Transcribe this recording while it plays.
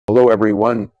Hello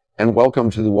everyone, and welcome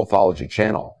to the Wealthology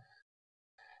channel.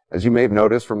 As you may have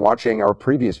noticed from watching our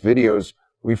previous videos,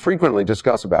 we frequently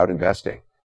discuss about investing.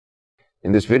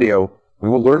 In this video, we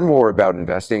will learn more about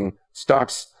investing,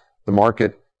 stocks, the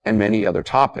market, and many other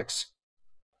topics.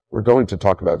 We're going to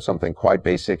talk about something quite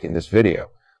basic in this video.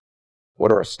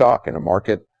 What are a stock and a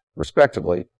market,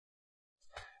 respectively?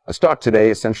 A stock today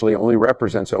essentially only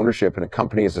represents ownership in a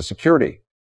company as a security.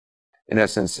 In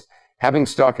essence, having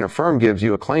stock in a firm gives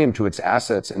you a claim to its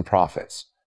assets and profits.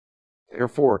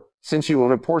 Therefore, since you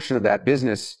own a portion of that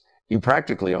business, you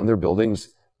practically own their buildings,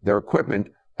 their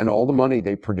equipment, and all the money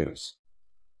they produce.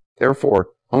 Therefore,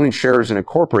 owning shares in a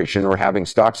corporation or having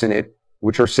stocks in it,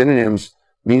 which are synonyms,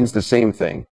 means the same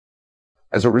thing.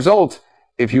 As a result,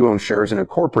 if you own shares in a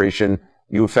corporation,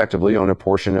 you effectively own a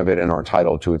portion of it and are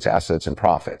entitled to its assets and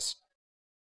profits.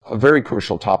 A very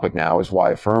crucial topic now is why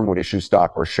a firm would issue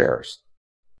stock or shares.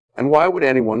 And why would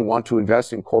anyone want to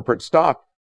invest in corporate stock?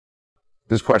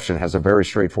 This question has a very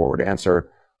straightforward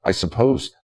answer, I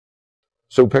suppose.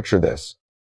 So picture this.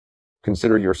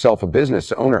 Consider yourself a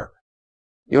business owner.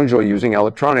 You enjoy using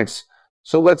electronics,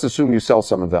 so let's assume you sell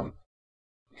some of them.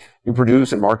 You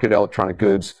produce and market electronic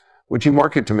goods, which you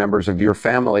market to members of your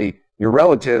family, your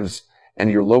relatives,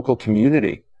 and your local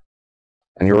community.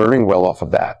 And you're earning well off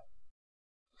of that.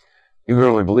 You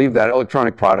really believe that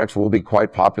electronic products will be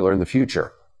quite popular in the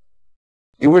future.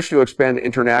 You wish to expand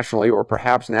internationally or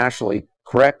perhaps nationally,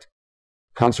 correct?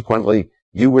 Consequently,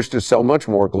 you wish to sell much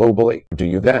more globally. Do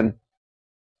you then?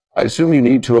 I assume you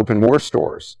need to open more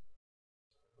stores.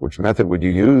 Which method would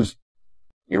you use?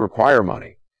 You require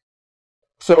money.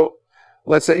 So,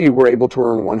 let's say you were able to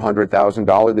earn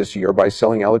 $100,000 this year by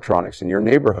selling electronics in your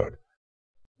neighborhood.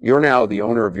 You're now the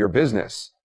owner of your business.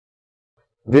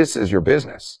 This is your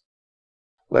business.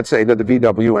 Let's say that the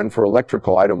VWN for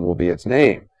electrical item will be its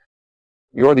name.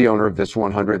 You're the owner of this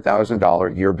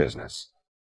 $100,000 a year business.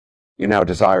 You now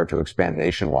desire to expand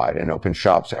nationwide and open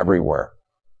shops everywhere.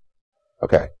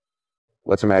 Okay,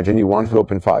 let's imagine you want to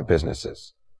open 5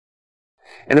 businesses.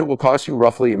 And it will cost you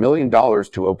roughly $1 million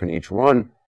to open each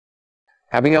one.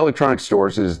 Having electronic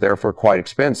stores is therefore quite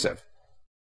expensive.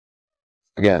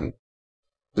 Again,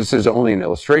 this is only an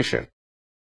illustration.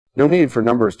 No need for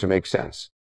numbers to make sense.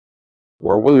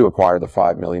 Where will you acquire the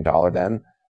 $5 million then?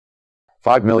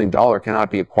 $5 million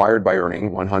cannot be acquired by earning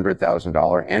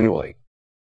 $100,000 annually. It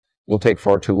will take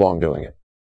far too long doing it.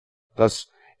 Thus,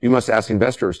 you must ask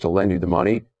investors to lend you the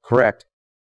money, correct?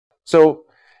 So,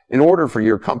 in order for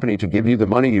your company to give you the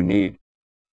money you need,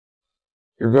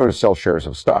 you're going to sell shares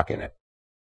of stock in it.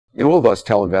 You will thus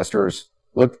tell investors,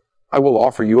 look, I will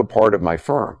offer you a part of my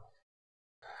firm.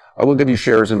 I will give you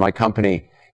shares in my company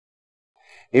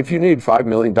if you need $5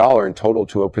 million in total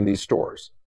to open these stores.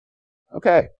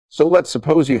 Okay, so let's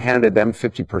suppose you handed them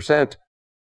 50%.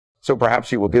 So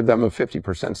perhaps you will give them a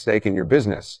 50% stake in your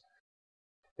business.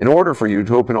 In order for you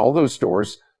to open all those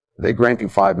stores, they grant you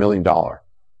 $5 million.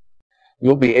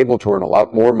 You'll be able to earn a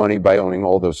lot more money by owning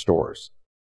all those stores.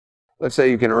 Let's say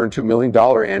you can earn $2 million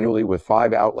annually with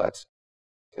 5 outlets.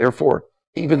 Therefore,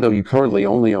 even though you currently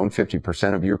only own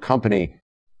 50% of your company,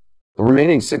 the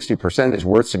remaining 60% is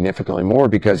worth significantly more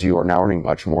because you are now earning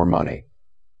much more money.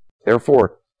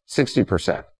 Therefore,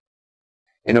 60%.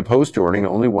 In opposed to earning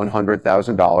only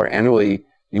 $100,000 annually,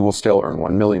 you will still earn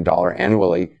 $1 million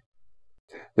annually.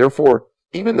 Therefore,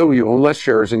 even though you own less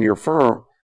shares in your firm,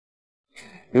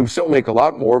 you still make a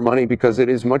lot more money because it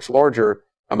is much larger.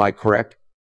 Am I correct?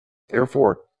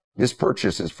 Therefore, this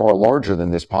purchase is far larger than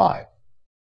this pie.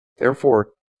 Therefore,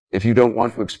 if you don't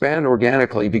want to expand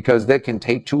organically because that can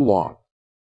take too long,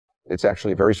 it's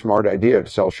actually a very smart idea to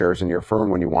sell shares in your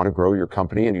firm when you want to grow your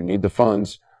company and you need the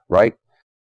funds, right?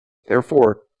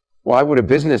 Therefore, why would a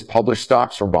business publish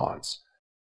stocks or bonds?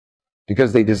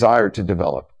 Because they desire to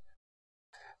develop.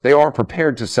 They are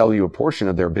prepared to sell you a portion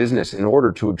of their business in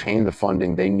order to obtain the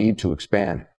funding they need to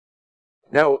expand.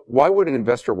 Now, why would an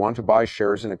investor want to buy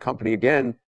shares in a company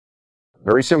again?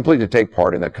 Very simply to take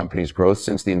part in that company's growth,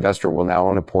 since the investor will now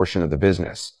own a portion of the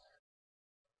business.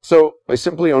 So, by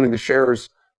simply owning the shares,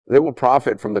 they will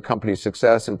profit from the company's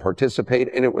success and participate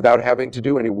in it without having to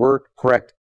do any work,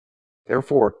 correct?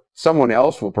 Therefore, someone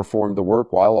else will perform the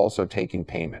work while also taking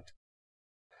payment.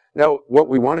 Now, what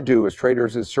we want to do as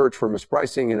traders is search for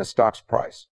mispricing in a stock's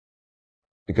price,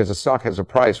 because a stock has a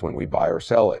price when we buy or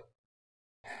sell it.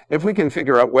 If we can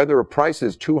figure out whether a price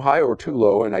is too high or too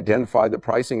low and identify the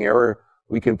pricing error,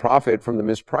 we can profit from the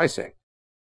mispricing.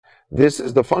 This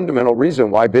is the fundamental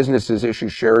reason why businesses issue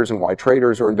shares and why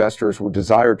traders or investors would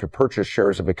desire to purchase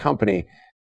shares of a company.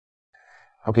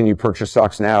 How can you purchase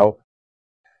stocks now?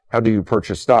 How do you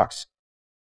purchase stocks?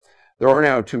 There are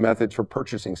now two methods for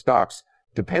purchasing stocks,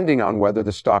 depending on whether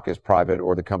the stock is private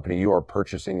or the company you are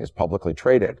purchasing is publicly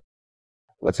traded.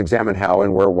 Let's examine how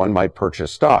and where one might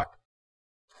purchase stock.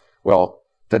 Well,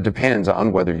 that depends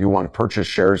on whether you want to purchase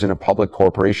shares in a public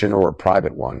corporation or a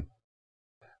private one.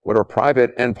 What are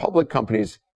private and public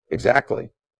companies exactly?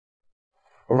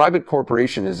 A private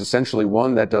corporation is essentially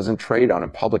one that doesn't trade on a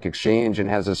public exchange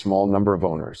and has a small number of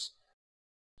owners.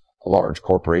 A large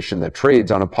corporation that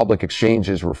trades on a public exchange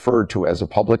is referred to as a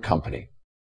public company.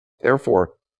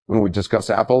 Therefore, when we discuss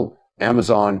Apple,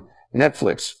 Amazon,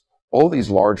 Netflix, all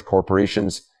these large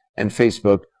corporations, and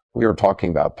Facebook, we are talking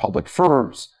about public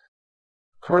firms.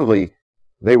 Currently,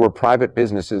 they were private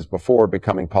businesses before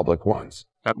becoming public ones.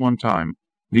 At one time,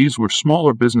 these were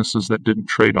smaller businesses that didn't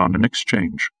trade on an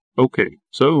exchange. Okay,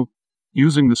 so,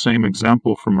 using the same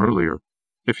example from earlier,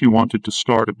 if you wanted to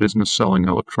start a business selling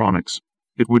electronics,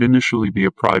 it would initially be a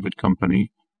private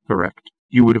company, correct?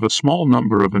 You would have a small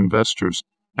number of investors,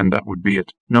 and that would be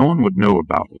it. No one would know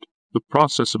about it. The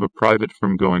process of a private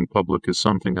firm going public is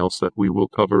something else that we will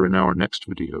cover in our next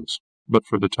videos. But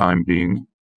for the time being,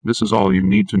 this is all you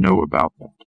need to know about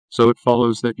that. So it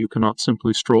follows that you cannot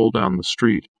simply stroll down the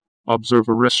street, observe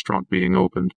a restaurant being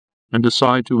opened, and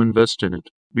decide to invest in it,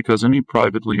 because any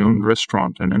privately owned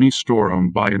restaurant and any store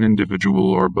owned by an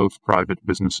individual are both private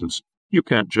businesses. You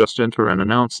can't just enter and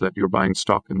announce that you're buying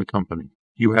stock in the company.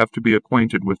 You have to be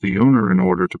acquainted with the owner in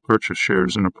order to purchase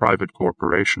shares in a private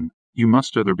corporation. You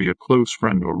must either be a close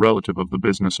friend or relative of the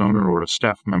business owner or a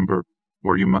staff member,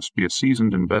 or you must be a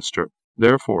seasoned investor.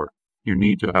 Therefore, you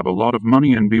need to have a lot of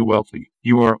money and be wealthy.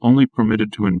 You are only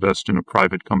permitted to invest in a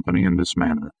private company in this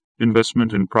manner.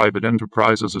 Investment in private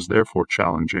enterprises is therefore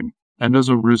challenging, and as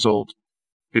a result,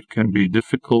 it can be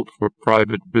difficult for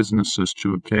private businesses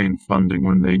to obtain funding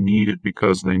when they need it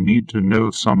because they need to know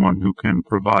someone who can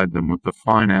provide them with the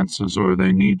finances, or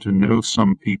they need to know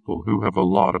some people who have a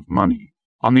lot of money.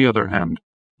 On the other hand,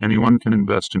 anyone can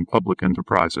invest in public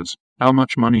enterprises. How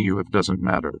much money you have doesn't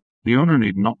matter. The owner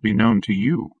need not be known to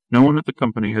you. No one at the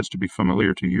company has to be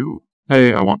familiar to you.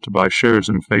 Hey, I want to buy shares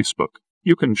in Facebook.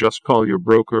 You can just call your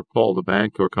broker, call the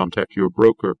bank, or contact your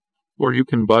broker. Or you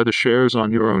can buy the shares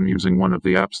on your own using one of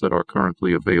the apps that are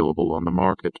currently available on the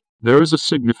market. There is a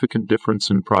significant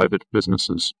difference in private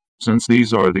businesses, since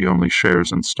these are the only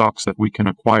shares and stocks that we can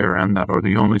acquire and that are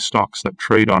the only stocks that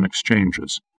trade on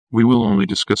exchanges. We will only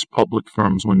discuss public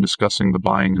firms when discussing the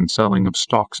buying and selling of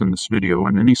stocks in this video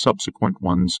and any subsequent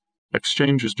ones.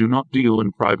 Exchanges do not deal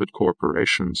in private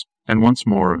corporations, and once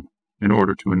more, in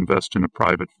order to invest in a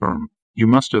private firm, you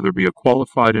must either be a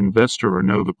qualified investor or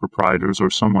know the proprietors or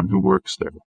someone who works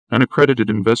there. An accredited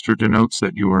investor denotes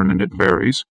that you earn, and it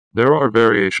varies. There are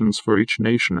variations for each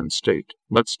nation and state.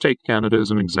 Let's take Canada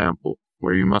as an example,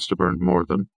 where you must have earned more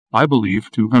than, I believe,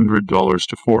 $200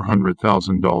 to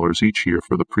 $400,000 each year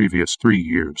for the previous 3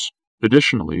 years.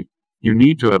 Additionally, you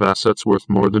need to have assets worth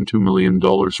more than $2 million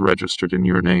registered in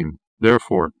your name.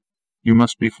 Therefore, you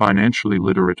must be financially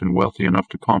literate and wealthy enough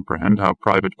to comprehend how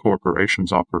private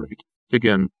corporations operate.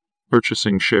 Again,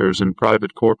 purchasing shares in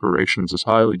private corporations is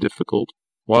highly difficult,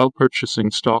 while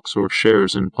purchasing stocks or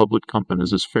shares in public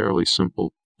companies is fairly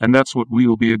simple. And that's what we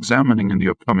will be examining in the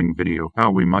upcoming video,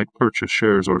 how we might purchase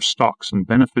shares or stocks and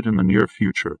benefit in the near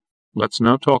future. Let's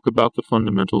now talk about the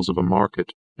fundamentals of a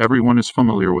market. Everyone is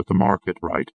familiar with the market,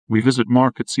 right? We visit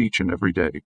markets each and every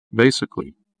day.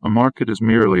 Basically, a market is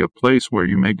merely a place where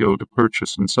you may go to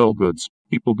purchase and sell goods.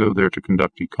 People go there to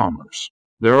conduct e-commerce.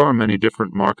 There are many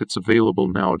different markets available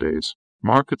nowadays.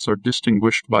 Markets are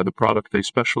distinguished by the product they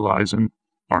specialize in,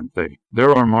 aren't they?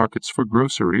 There are markets for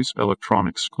groceries,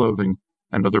 electronics, clothing,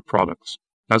 and other products.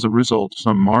 As a result,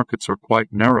 some markets are quite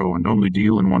narrow and only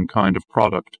deal in one kind of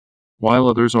product, while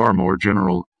others are more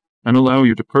general and allow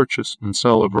you to purchase and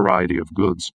sell a variety of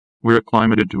goods. We're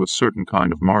acclimated to a certain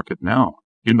kind of market now.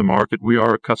 In the market we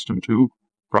are accustomed to,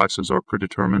 prices are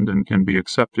predetermined and can be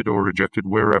accepted or rejected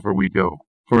wherever we go.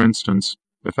 For instance,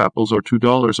 if apples are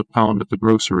 $2 a pound at the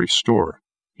grocery store,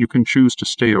 you can choose to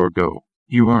stay or go.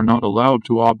 You are not allowed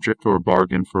to object or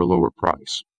bargain for a lower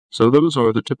price. So those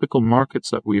are the typical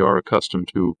markets that we are accustomed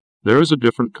to. There is a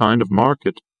different kind of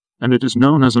market, and it is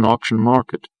known as an auction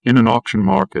market. In an auction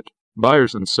market,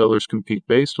 buyers and sellers compete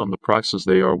based on the prices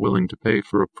they are willing to pay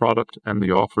for a product and the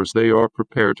offers they are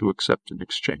prepared to accept in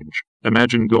exchange.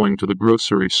 Imagine going to the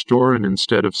grocery store and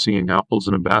instead of seeing apples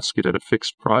in a basket at a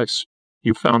fixed price,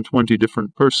 you found 20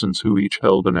 different persons who each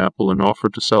held an apple and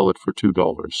offered to sell it for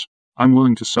 $2. I'm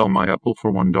willing to sell my apple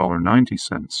for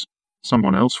 $1.90.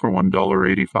 Someone else for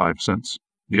 $1.85.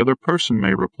 The other person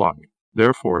may reply.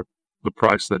 Therefore, the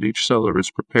price that each seller is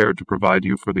prepared to provide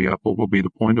you for the apple will be the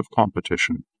point of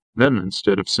competition. Then,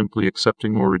 instead of simply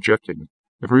accepting or rejecting,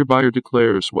 every buyer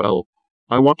declares, well,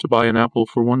 I want to buy an apple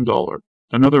for $1.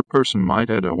 Another person might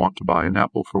add, I want to buy an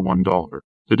apple for $1.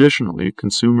 Additionally,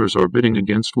 consumers are bidding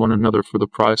against one another for the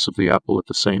price of the apple at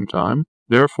the same time.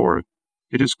 Therefore,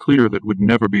 it is clear that would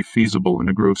never be feasible in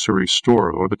a grocery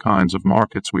store or the kinds of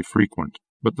markets we frequent.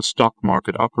 But the stock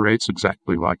market operates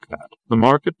exactly like that. The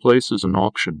marketplace is an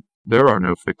auction. There are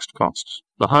no fixed costs.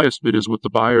 The highest bid is what the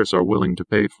buyers are willing to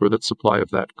pay for that supply of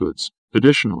that goods.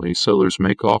 Additionally, sellers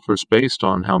make offers based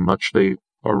on how much they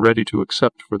are ready to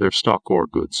accept for their stock or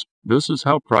goods. This is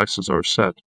how prices are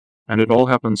set, and it all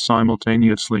happens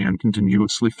simultaneously and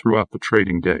continuously throughout the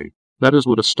trading day. That is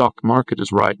what a stock market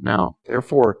is right now.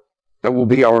 Therefore, that will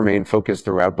be our main focus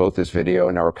throughout both this video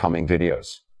and our coming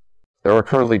videos. There are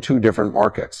currently two different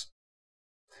markets.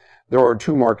 There are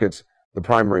two markets, the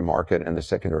primary market and the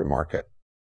secondary market.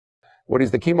 What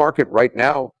is the key market right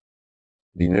now?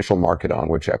 The initial market on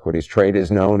which equities trade is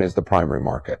known as the primary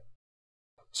market.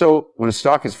 So when a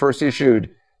stock is first issued,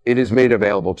 it is made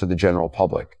available to the general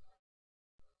public.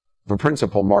 The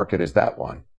principal market is that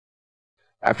one.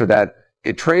 After that,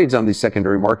 it trades on the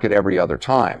secondary market every other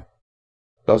time.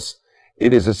 Thus,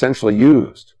 it is essentially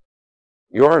used.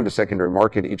 You are in the secondary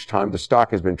market each time the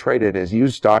stock has been traded as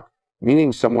used stock,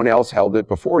 meaning someone else held it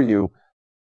before you.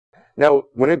 Now,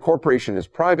 when a corporation is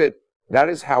private, that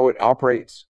is how it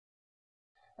operates.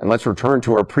 And let's return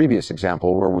to our previous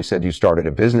example where we said you started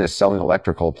a business selling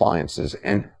electrical appliances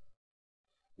and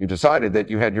you decided that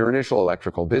you had your initial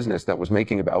electrical business that was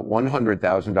making about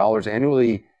 $100,000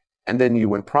 annually, and then you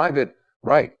went private,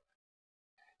 right?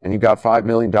 And you got $5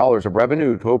 million of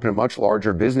revenue to open a much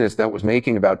larger business that was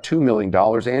making about $2 million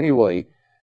annually.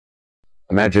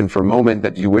 Imagine for a moment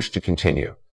that you wish to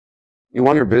continue. You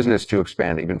want your business to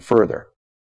expand even further.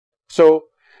 So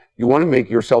you want to make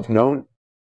yourself known.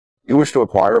 You wish to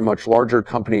acquire a much larger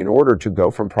company in order to go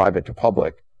from private to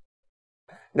public.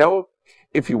 Now,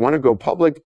 if you want to go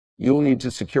public, you'll need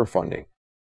to secure funding.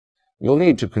 You'll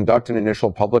need to conduct an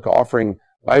initial public offering,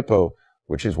 IPO,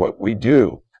 which is what we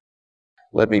do.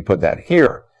 Let me put that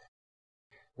here.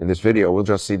 In this video, we'll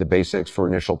just see the basics for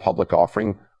initial public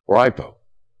offering or IPO.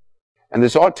 And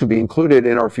this ought to be included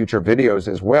in our future videos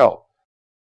as well.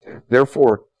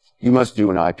 Therefore, you must do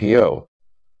an IPO.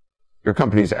 Your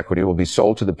company's equity will be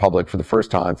sold to the public for the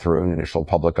first time through an initial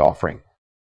public offering.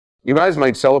 You guys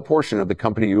might sell a portion of the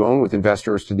company you own with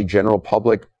investors to the general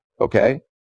public, okay?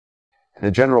 And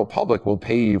the general public will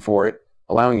pay you for it,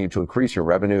 allowing you to increase your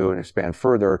revenue and expand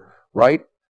further, right?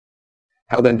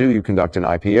 How then do you conduct an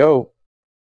IPO?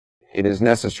 It is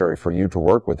necessary for you to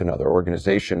work with another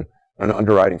organization, an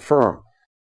underwriting firm.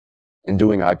 In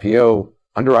doing IPO,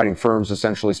 underwriting firms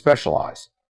essentially specialize.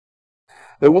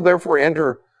 They will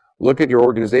therefore look at your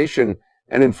organization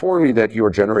and inform you that you are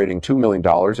generating $2 million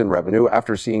in revenue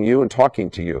after seeing you and talking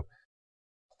to you.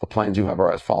 The plans you have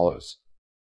are as follows.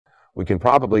 We can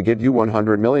probably give you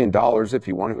 $100 million if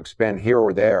you want to expand here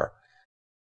or there.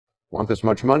 Want this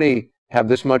much money, have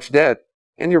this much debt,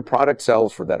 and your product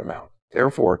sells for that amount.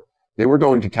 Therefore, they were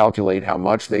going to calculate how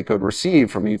much they could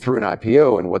receive from you through an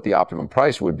IPO and what the optimum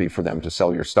price would be for them to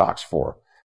sell your stocks for.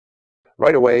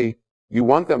 Right away, you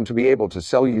want them to be able to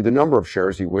sell you the number of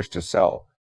shares you wish to sell.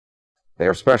 They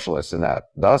are specialists in that.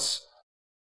 Thus,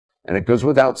 and it goes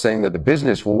without saying that the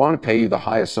business will want to pay you the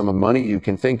highest sum of money you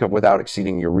can think of without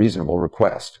exceeding your reasonable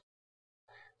request.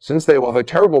 Since they will have a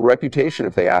terrible reputation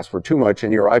if they ask for too much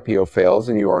and your IPO fails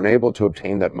and you are unable to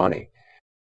obtain that money.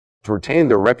 To retain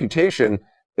their reputation,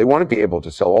 they want to be able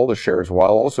to sell all the shares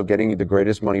while also getting you the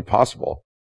greatest money possible.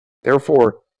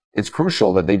 Therefore, it's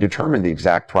crucial that they determine the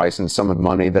exact price and sum of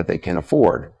money that they can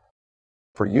afford.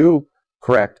 For you,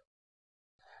 correct.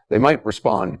 They might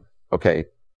respond, okay,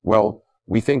 well,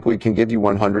 we think we can give you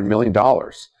 $100 million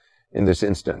in this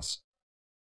instance.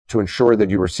 To ensure that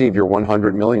you receive your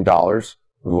 $100 million,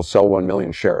 we will sell 1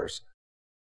 million shares.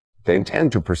 They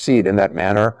intend to proceed in that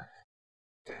manner.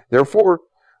 Therefore,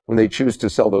 when they choose to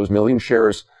sell those million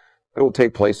shares, it will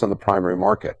take place on the primary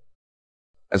market.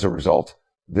 As a result,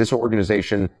 this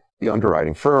organization, the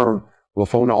underwriting firm, will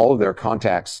phone all of their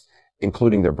contacts,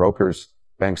 including their brokers,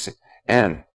 banks,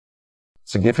 and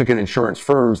significant insurance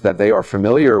firms that they are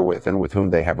familiar with and with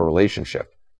whom they have a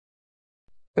relationship.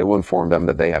 They will inform them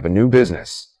that they have a new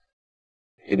business.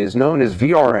 It is known as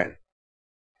VRN.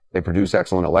 They produce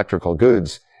excellent electrical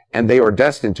goods, and they are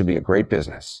destined to be a great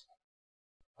business.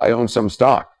 I own some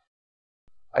stock.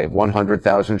 I have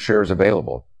 100,000 shares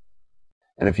available.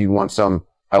 And if you want some,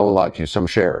 I will allot you some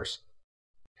shares.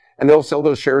 And they'll sell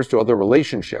those shares to other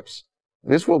relationships.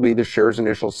 This will be the share's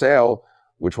initial sale,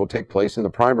 which will take place in the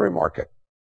primary market.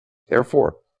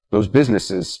 Therefore, those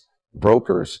businesses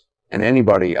brokers, and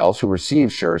anybody else who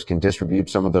receives shares can distribute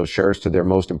some of those shares to their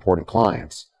most important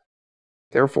clients.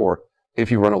 Therefore,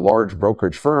 if you run a large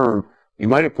brokerage firm, you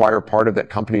might acquire part of that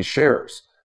company's shares.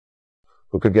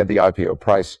 Who could get the IPO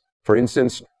price? For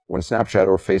instance, when Snapchat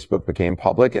or Facebook became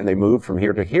public and they moved from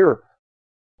here to here,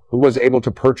 who was able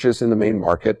to purchase in the main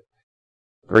market?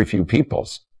 Very few people.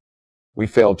 We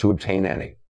failed to obtain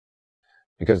any.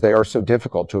 Because they are so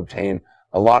difficult to obtain,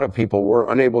 a lot of people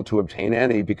were unable to obtain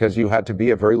any because you had to be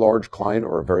a very large client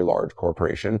or a very large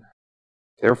corporation.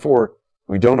 Therefore,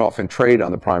 we don't often trade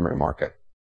on the primary market.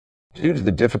 Due to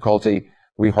the difficulty,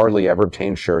 we hardly ever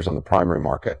obtain shares on the primary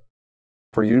market.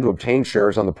 For you to obtain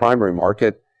shares on the primary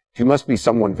market, you must be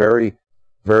someone very,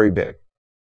 very big.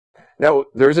 Now,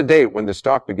 there's a date when the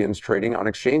stock begins trading on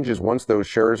exchanges once those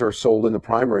shares are sold in the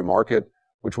primary market,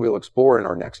 which we'll explore in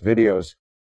our next videos.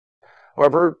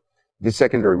 However, the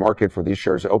secondary market for these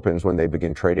shares opens when they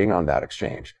begin trading on that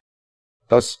exchange.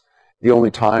 Thus, the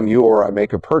only time you or I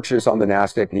make a purchase on the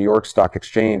Nasdaq New York Stock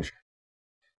Exchange,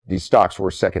 these stocks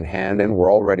were secondhand and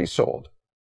were already sold.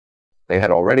 They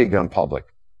had already gone public.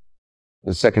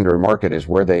 The secondary market is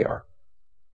where they are.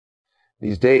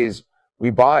 These days, we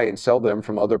buy and sell them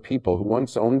from other people who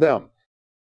once owned them.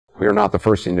 We are not the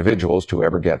first individuals to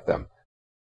ever get them.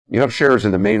 You have shares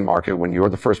in the main market when you are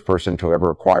the first person to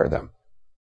ever acquire them.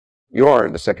 You are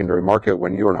in the secondary market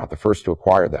when you are not the first to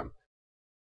acquire them.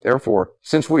 Therefore,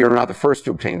 since we are not the first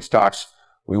to obtain stocks,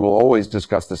 we will always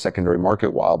discuss the secondary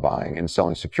market while buying and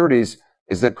selling securities.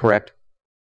 Is that correct?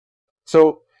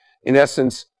 So, in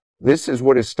essence, this is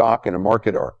what a stock and a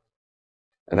market are.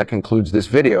 And that concludes this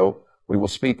video. We will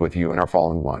speak with you in our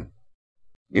following one.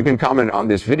 You can comment on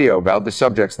this video about the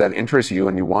subjects that interest you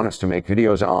and you want us to make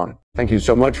videos on. Thank you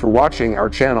so much for watching our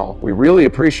channel. We really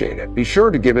appreciate it. Be sure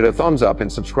to give it a thumbs up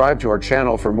and subscribe to our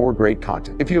channel for more great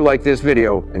content. If you like this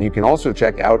video, and you can also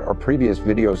check out our previous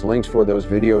videos, links for those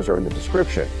videos are in the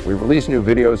description. We release new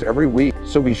videos every week,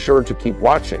 so be sure to keep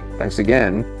watching. Thanks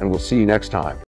again, and we'll see you next time.